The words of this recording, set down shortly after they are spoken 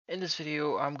In this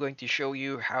video, I'm going to show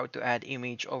you how to add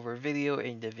image over video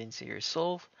in Davinci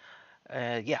Resolve.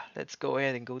 Yeah, let's go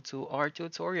ahead and go to our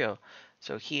tutorial.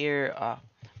 So here,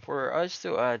 for us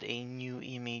to add a new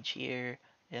image here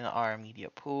in our media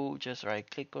pool, just right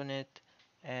click on it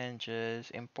and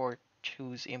just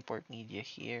choose import media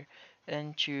here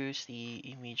and choose the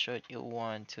image that you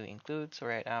want to include. So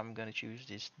right now I'm going to choose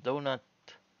this donut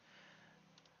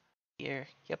here.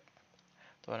 Yep,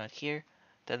 donut here.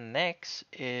 The next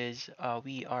is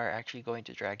we are actually going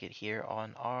to drag it here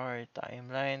on our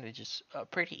timeline, which is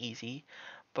pretty easy.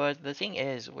 But the thing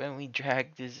is, when we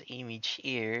drag this image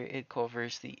here, it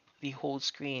covers the whole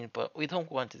screen, but we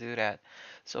don't want to do that.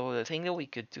 So the thing that we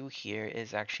could do here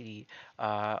is actually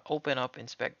open up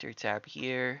Inspector tab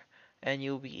here, and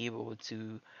you'll be able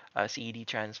to see the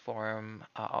transform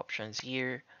options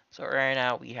here. So right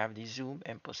now we have the zoom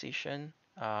and position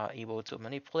able to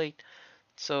manipulate.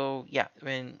 So yeah,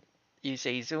 when you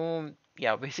say zoom,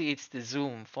 yeah, basically it's the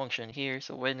zoom function here.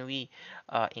 So when we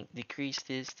decrease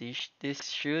this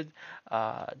should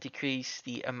decrease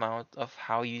the amount of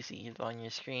how you see it on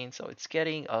your screen. So it's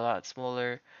getting a lot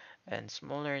smaller and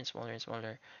smaller and smaller and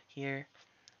smaller here.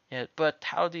 Yeah, but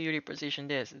how do you reposition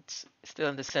this? It's still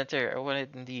in the center. I want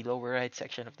it in the lower right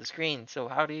section of the screen. So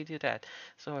how do you do that?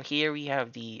 So here we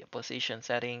have the position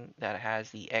setting that has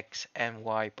the X and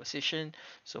Y position.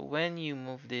 So when you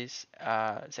move this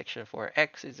section for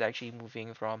X, it's actually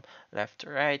moving from left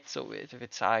to right. So if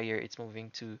it's higher, it's moving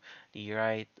to the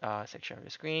right section of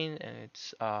the screen, and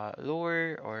it's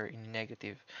lower or in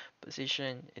negative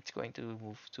position, it's going to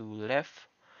move to left.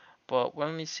 But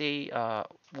when we say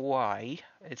y,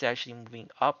 it's actually moving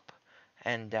up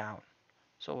and down.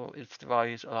 So if the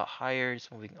value is a lot higher, it's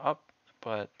moving up.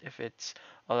 But if it's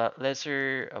a lot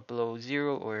lesser, below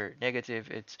zero or negative,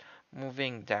 it's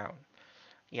moving down.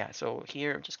 Yeah, so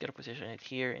here I'm just gonna position it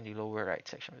here in the lower right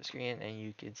section of the screen, and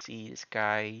you can see this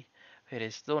guy with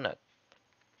his donut.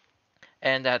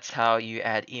 And that's how you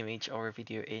add image over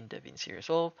video in DaVinci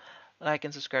Resolve. Like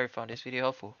and subscribe if you found this video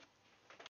helpful.